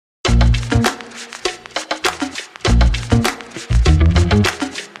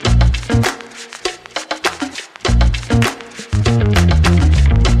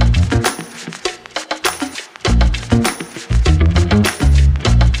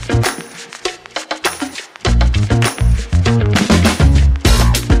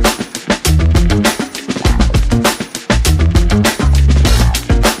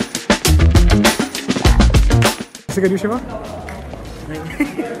से करियो शिवा,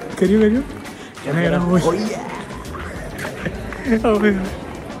 करियो करियो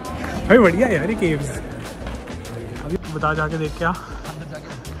भाई बढ़िया यार ये केव्स। अभी बता जाके देख क्या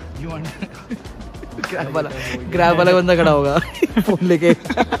ग्रैब वाला बंदा खड़ा होगा फोन लेके।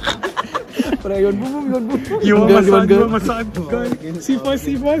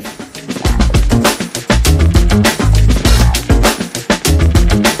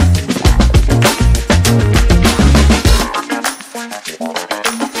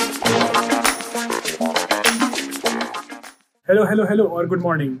 हेलो हेलो हेलो और गुड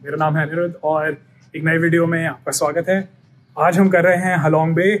मॉर्निंग। मेरा नाम है अनिरुद्ध और एक नई वीडियो में आपका स्वागत है। आज हम कर रहे हैं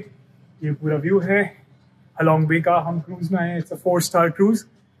हलोंग बे। ये पूरा व्यू है हलोंग बे का। हम क्रूज में आए हैं। It's a 4-star cruise.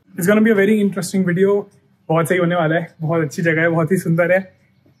 It's gonna be a very interesting video. बहुत सही होने वाला है। बहुत अच्छी जगह है, बहुत ही सुंदर है।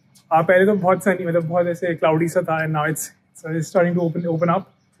 आप पहले तो बहुत सनी मतलब बहुत ऐसे क्लाउडी सा था and now it's starting to open up.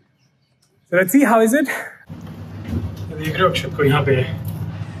 So let's see how is it. देख रहे हो अक्षत को यहाँ पे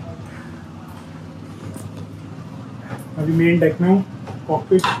अभी मेन डेक में हूँ।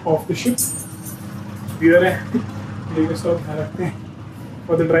 Cockpit of the ship beer है। ये सब ध्यान रखते हैं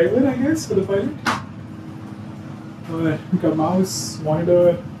for the driver I guess, for the pilot. और इनका माउस,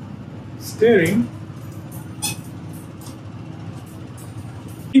 मॉनिटर, स्टीयरिंग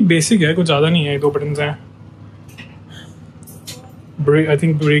ये बेसिक है, कुछ ज़्यादा नहीं है। 2 बटन्स हैं। Break I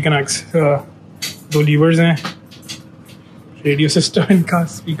think break and x 2 levers हैं। रेडियो सिस्टम इनका,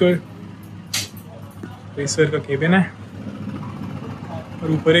 स्पीकर, रेसर का केबिन है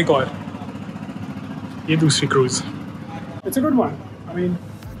और ऊपर एक और। ये दूसरी cruise. It's a good one. I mean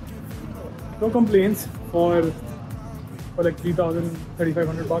no complaints for like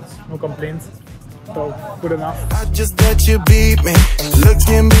 3,000-3,500 bucks. No complaints. So good enough. I just let you beat me. Look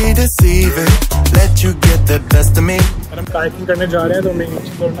can be deceiving. Let you get the best of me. हम kayaking करने जा रहे हैं तो मैं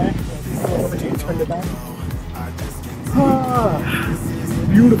नीचे करना है तो मैं चेंज कर लेता हूँ।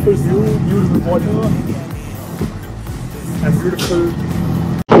 Beautiful view, beautiful water and beautiful.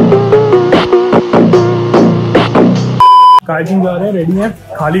 Kayaking जा रहे हैं, रेडी है,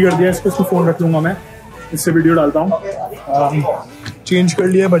 खाली कर दिया इसको। इसको फोन रख लूंगा मैं, इससे वीडियो डालता हूँ। चेंज कर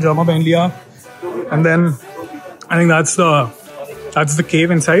लिया, पजामा पहन लिया and then I think that's the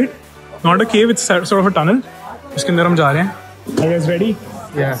cave inside. Not a cave, it's sort of a tunnel. उसके अंदर हम जा रहे हैं। Are you guys ready?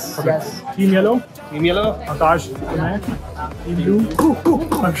 Yes. Okay. Team yellow. Team yellow. आकाश, मैं। Team blue.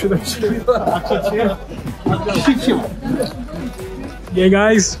 अक्षत। ये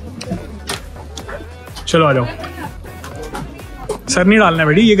guys, चलो आ जाओ। सर नहीं डालना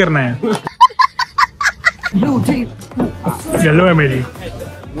बेटी, ये करना है। येलो है मेरी।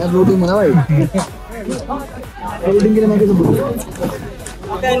 मैं ब्लूटूथ मना भाई। ब्लूटूथ के लिए मैं कैसे बोलूं?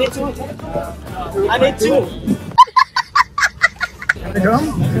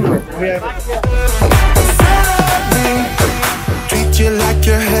 Treat you like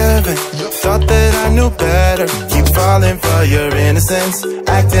you're heaven. Thought that I knew better. Keep falling for your innocence,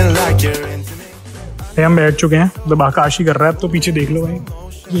 acting like you're into me. हम बैठ चुके हैं, मतलब आकाश ही कर रहा है। अब तो पीछे देख लो भाई,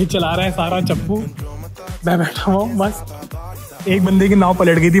 ये चला रहा है सारा चप्पू। मैं बैठा हुआ मस्त। एक बंदे की नाव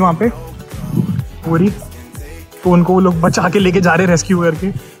पलट गई थी वहाँ पे पूरी, तो उनको वो लोग बचा के लेके जा रहे रेस्क्यू करके।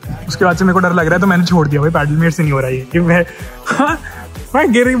 उसके बाद से मेरे को डर लग रहा है तो मैंने छोड़ दिया भाई। पैडल मेरे से नहीं हो रहा है ये।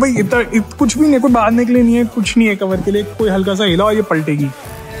 मैं गिर रही भाई, इतना कुछ भी नहीं, कोई बांधने के लिए नहीं है, कुछ नहीं है कवर के लिए। कोई हल्का सा हिला और ये पलटेगी।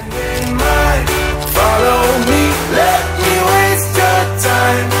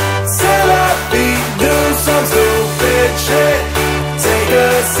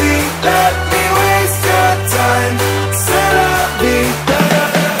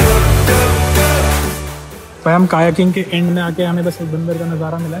 भाई हम कायाकिंग के एंड में आके हमें बस एक बंदर का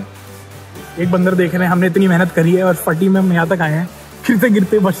नज़ारा मिला है। एक बंदर देख रहे हैं। हमने इतनी मेहनत करी है और फटी में हम यहाँ तक आए हैं, गिरते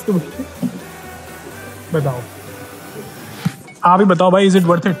गिरते बचते बचते। बताओ, आप ही बताओ भाई, is it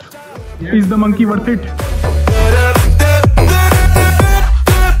worth it? Is the monkey worth it?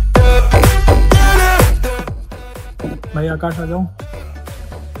 भाई आकाश आ जाओ।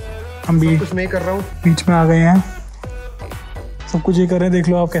 हम भी कुछ मैं कर रहा हूँ, बीच में आ गए हैं। सब कुछ ये कर रहे हैं, देख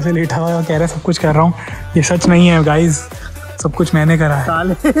लो आप कैसे लेटा हुआ कह रहे हैं सब कुछ कर रहा हूँ। ये सच नहीं है गाइस, सब कुछ मैंने करा है।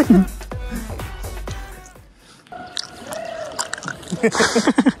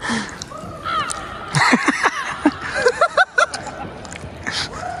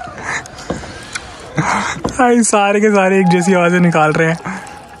 सारे के सारे एक जैसी आवाजें निकाल रहे हैं।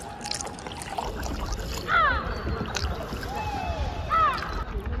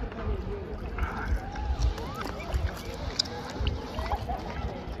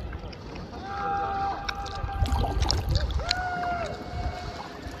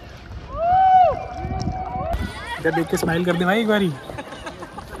 देख के स्माइल कर दे भाई एक बारी।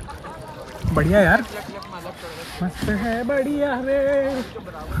 बढ़िया यार, मस्त है बढ़िया रे।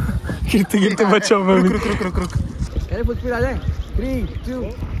 गिरते गिरते बच्चों में भी। अरे फुल स्पीड आ जाए। 3 2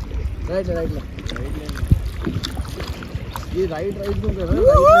 राइट राइट ये राइट क्यों कर रहा है?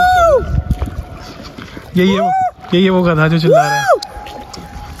 यही है वो गधा जो चिल्ला रहा है।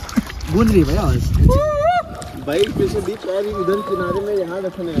 गूंज रही भाई आवाज। बाइक पे से भी पैर इधर किनारे में यहाँ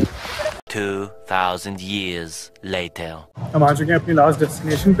रखने है। 2000 years later. हम आ चुके हैं अपनी लास्ट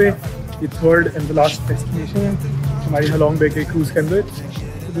डेस्टिनेशन पे। ये third and the last destination है हमारी हलोंग बे के क्रूज के अंदर।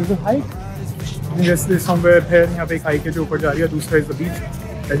 हाइक समवेयर है, यहाँ पे एक हाइक है जो ऊपर जा रही है, दूसरा is the beach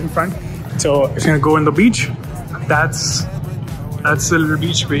right in front. So it's gonna go in the beach, that's the little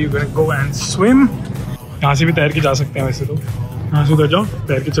beach where you gonna go and swim. यहाँ से भी तैर के जा सकते हैं वैसे तो, यहाँ से उधर जाओ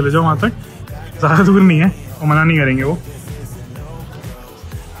तैर के चले जाओ वहाँ तक, ज़्यादा दूर नहीं है, वो मना नहीं करेंगे वो।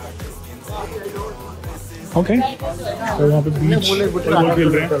 ओके तो यहाँ पे बीच फुटबॉल खेल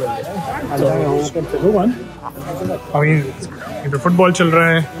रहे हैं। अभी इधर फुटबॉल चल रहा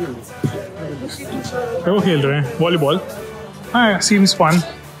है, वो खेल रहे हैं वॉलीबॉल। हाँ सीम्स फन।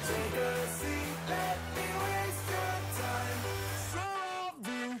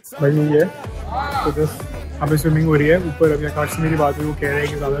 भाई ये है तो जस्ट यहाँ पे स्विमिंग हो रही है ऊपर। अभी आकाश से मेरी बात हुई, वो कह रहे हैं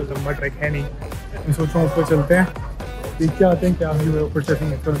कि ज़्यादा लंबा ट्रैक है नहीं। मैं सोच रहा हूँ ऊपर चलते हैं, देख के आते हैं क्या व्यू है ऊपर।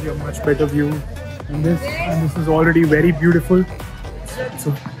 Checking it's gonna be a much better view and this is already very beautiful. It's a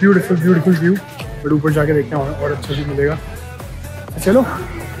beautiful view, but ऊपर जाके देखते हैं और अच्छा व्यू मिलेगा। तो चलो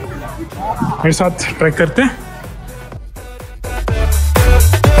मेरे साथ ट्रैक करते हैं।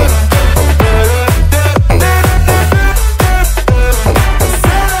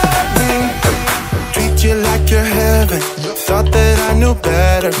 Thought that I knew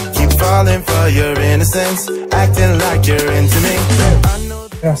better. Keep falling for your innocence, acting like you're into me.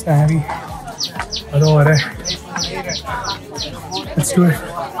 रास्ता है अभी और है। Let's do it.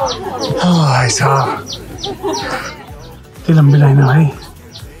 भाई साहब इतनी लंबी लाइन है भाई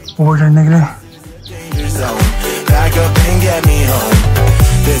ऊपर चढ़ने के लिए। Back up and get me home.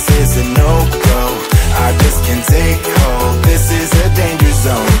 This is a no-go. I just can't take hold. This is a danger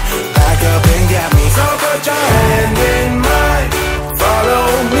zone. Back up and get me. So put your hand in mine. Follow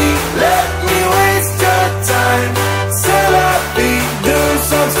me. Let me waste your time. Till I be do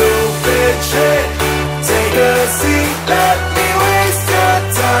some stupid shit. Take a seat. Let me waste your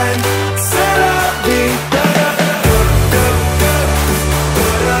time. Till I be.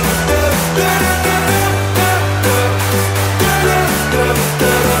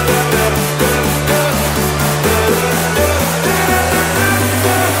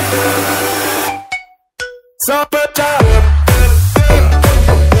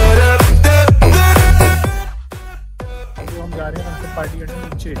 Party करने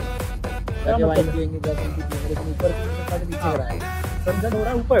नीचे wine पिएंगे, 10 minute पिएंगे, लेकिन ऊपर party नीचे करा है। Sunset हो रहा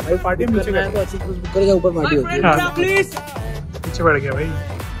है ऊपर, पार्टी नीचे तो अच्छी क्रूज बुक करेगा, ऊपर पार्टी होती है। पीछे बढ़ गया भाई,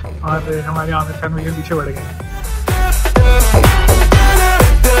 और हमारे आमिर खान भैया पीछे बढ़ गए।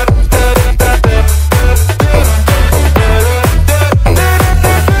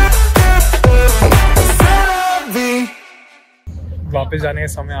 वापस जाने का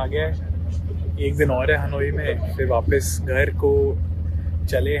समय आ गया है, एक दिन और है हनोई में, फिर वापस घर को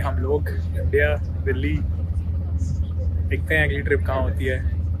चले हम लोग। इंडिया दिल्ली देखते हैं अगली ट्रिप कहाँ होती है।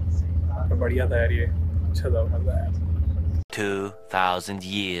 तो बढ़िया था यार, ये अच्छा था, मजा आया। 2000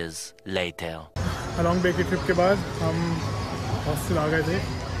 years later. हलोंग बे की ट्रिप के बाद हम हॉस्टल आ गए थे,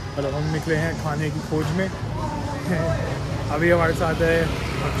 मतलब हम निकले हैं खाने की खोज में। अभी हमारे साथ है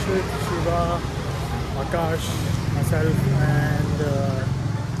अक्षय, शिवा, आकाश, myself and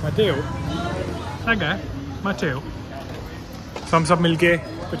Mateo. Mateo. So हम सब मिलके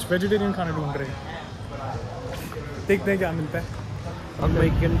कुछ वेजिटेरियन खाना ढूंढ रहे हैं, देखते हैं क्या मिलता है। We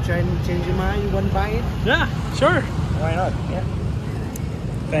can change your mind. You want to buy it? Yeah, sure. Why not? Yeah.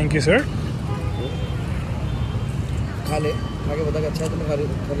 Thank you, sir. खा ले, खा के बता कि अच्छा है तो मैं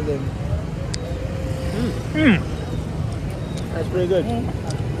खरीदेंगे। That's pretty good.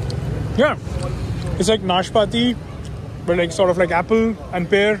 Yeah, it's like nashpati, but like sort of like apple and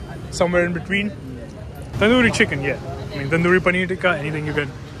pear, somewhere in between. Tandoori chicken, yeah. I mean tandoori paneer tikka, anything you can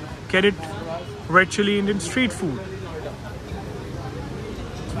get it. Red chili Indian street food.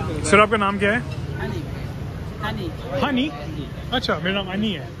 Sir आपका नाम क्या है? हनी। अच्छा, मेरा नाम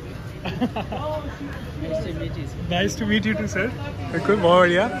हनी है। Nice to meet you too, sir. बिल्कुल, बहुत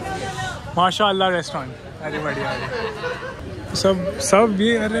बढ़िया। माशाअल्लाह रेस्टोरेंट, अरे बढ़िया। सब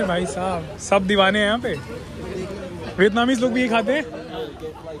ये, अरे भाई साहब सब दीवाने हैं यहाँ पे। वियतनामीज लोग भी ये खाते हैं,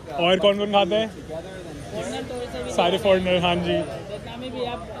 और कौन कौन खाता है? सारे फॉरेनर। हाँ जी,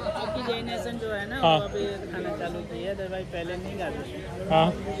 जनरेशन जो है ना हाँ। वो अभी खाना चालू की है, तो भाई पहले नहीं खाते थे। हाँ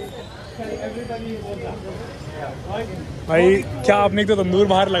भाई, क्या आपने एक तो तंदूर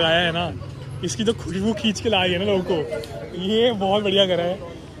बाहर लगाया है ना, इसकी तो खुशबू खींच के लाई है ना लोगों को, ये बहुत बढ़िया करा है।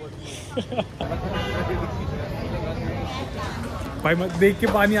 भाई मत देख के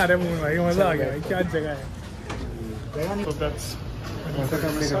पानी आ रहा है मुंह में भाई, मज़ा आ गया भाई, क्या जगह है। So that's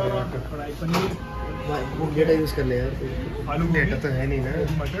पनीर, वो डेटा यूज़ कर ले यार, आलू डेटा तो है नहीं ना।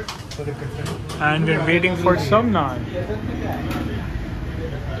 मटर and we're waiting for some naan.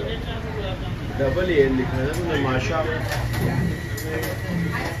 Double ये लिखा है ना माशा।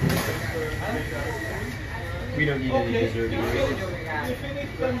 We don't need any dessert.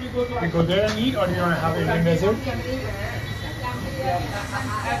 We go there and eat, or do you want to have Indian dessert?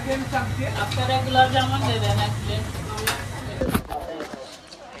 आपका गुलाब जामुन दे देना इसलिए।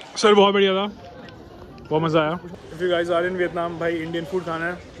 सर बहुत बढ़िया था, बहुत मज़ा आया। If you guys are in Vietnam, भाई इंडियन फूड खाना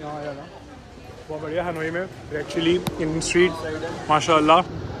है यहाँ आ जाना, बहुत बढ़िया। हनोई में एक्चुअली इन स्ट्रीट, माशाल्लाह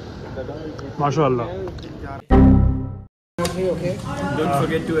माशाल्लाह। Don't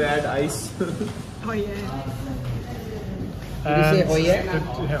forget to add ice. Oh yeah. Did you say hoye?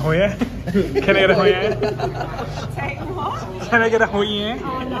 Hoye? Can I get a hoye? Take what? Can I get a hoye?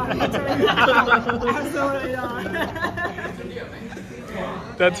 Oh no, absolutely not.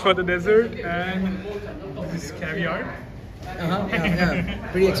 That's for the dessert, and this is caviar. Yeah.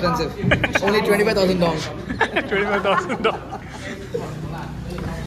 Pretty expensive. Only 25,000 dong. $25,000.